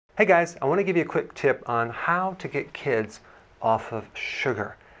Hey guys, I want to give you a quick tip on how to get kids off of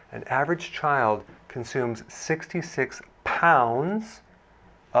sugar. An average child consumes 66 pounds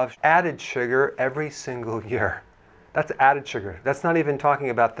of added sugar every single year. That's added sugar. That's not even talking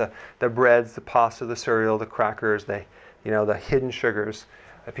about the breads, the pasta, the cereal, the crackers, the hidden sugars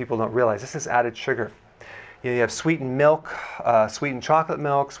that people don't realize. This is added sugar. You have sweetened milk, sweetened chocolate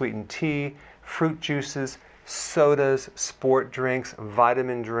milk, sweetened tea, fruit juices, sodas, sport drinks,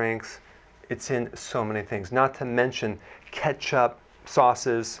 vitamin drinks. It's in so many things, not to mention ketchup,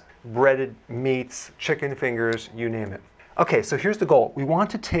 sauces, breaded meats, chicken fingers, you name it. Okay, so here's the goal. We want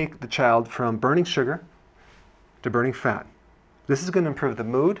to take the child from burning sugar to burning fat. This is going to improve the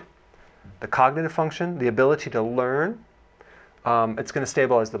mood, the cognitive function, the ability to learn. It's going to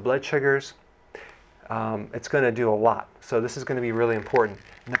stabilize the blood sugars. It's going to do a lot. So this is going to be really important.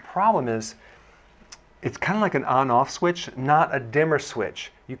 And the problem is, it's kind of like an on-off switch, not a dimmer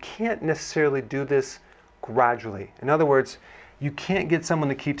switch. You can't necessarily do this gradually. In other words, you can't get someone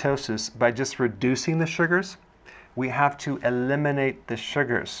to ketosis by just reducing the sugars. We have to eliminate the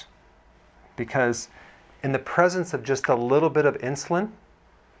sugars, because in the presence of just a little bit of insulin,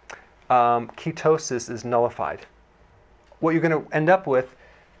 ketosis is nullified. What you're going to end up with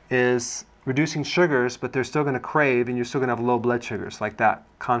is reducing sugars, but they're still going to crave, and you're still going to have low blood sugars like that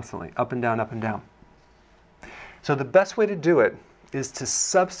constantly, up and down, up and down. So the best way to do it is to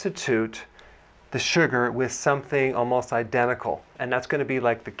substitute the sugar with something almost identical. And that's going to be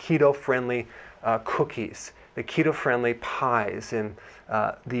like the keto-friendly cookies, the keto-friendly pies, and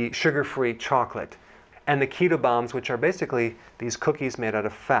the sugar-free chocolate, and the keto bombs, which are basically these cookies made out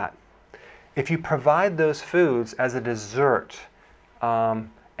of fat. If you provide those foods as a dessert and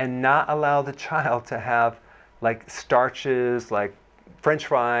not allow the child to have like starches, like French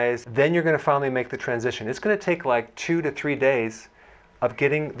fries, then you're going to finally make the transition. It's going to take like 2 to 3 days of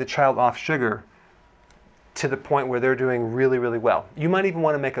getting the child off sugar to the point where they're doing really, really well. You might even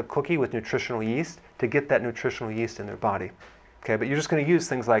want to make a cookie with nutritional yeast to get that nutritional yeast in their body. Okay, but you're just going to use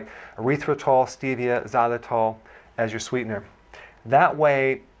things like erythritol, stevia, xylitol as your sweetener. That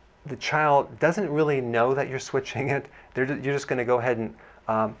way, the child doesn't really know that you're switching it. You're just going to go ahead and,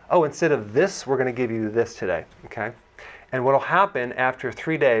 oh, instead of this, we're going to give you this today. Okay. And what will happen after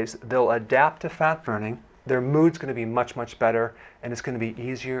 3 days, they'll adapt to fat burning. Their mood's going to be much, much better, and it's going to be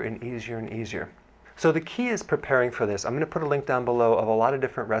easier and easier and easier. So the key is preparing for this. I'm going to put a link down below of a lot of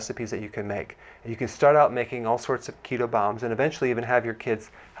different recipes that you can make. You can start out making all sorts of keto bombs and eventually even have your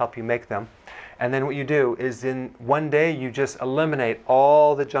kids help you make them. And then what you do is in one day you just eliminate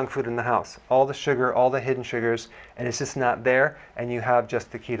all the junk food in the house, all the sugar, all the hidden sugars, and it's just not there, and you have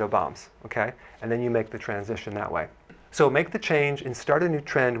just the keto bombs, okay? And then you make the transition that way. So make the change and start a new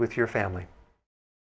trend with your family.